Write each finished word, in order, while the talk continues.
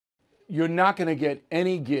you're not going to get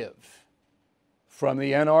any give from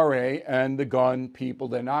the NRA and the gun people.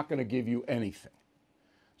 They're not going to give you anything.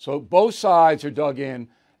 So both sides are dug in,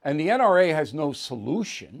 and the NRA has no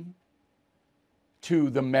solution to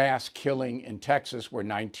the mass killing in Texas where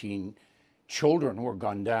 19 children were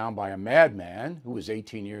gunned down by a madman who was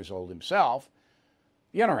 18 years old himself.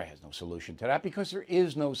 The NRA has no solution to that because there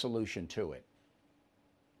is no solution to it.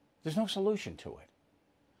 There's no solution to it.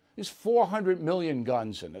 There's 400 million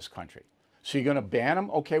guns in this country. So you're going to ban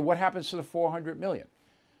them? Okay, what happens to the 400 million?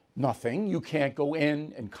 Nothing. You can't go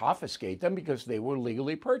in and confiscate them because they were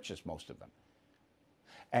legally purchased, most of them.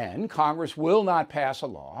 And Congress will not pass a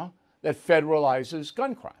law that federalizes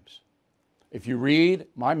gun crimes. If you read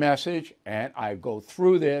my message, and I go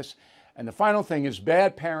through this, and the final thing is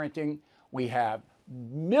bad parenting. We have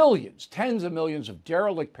millions, tens of millions of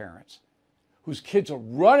derelict parents whose kids are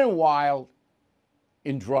running wild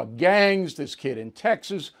in drug gangs. This kid in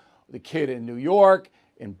Texas, the kid in New York,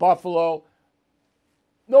 in Buffalo.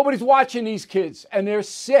 Nobody's watching these kids, and they're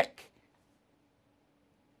sick.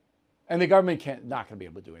 And the government not going to be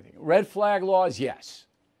able to do anything. Red flag laws, yes.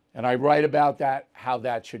 And I write about that, how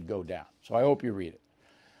that should go down. So I hope you read it.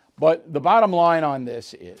 But the bottom line on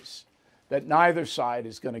this is that neither side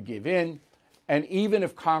is going to give in. And even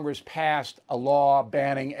if Congress passed a law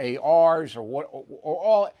banning ARs or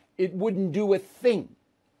all, it wouldn't do a thing.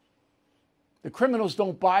 The criminals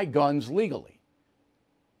don't buy guns legally.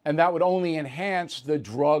 And that would only enhance the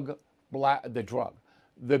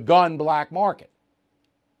gun black market.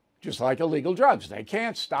 Just like illegal drugs. They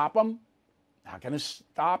can't stop them. Not going to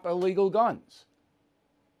stop illegal guns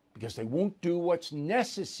because they won't do what's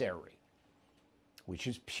necessary, which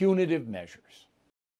is punitive measures.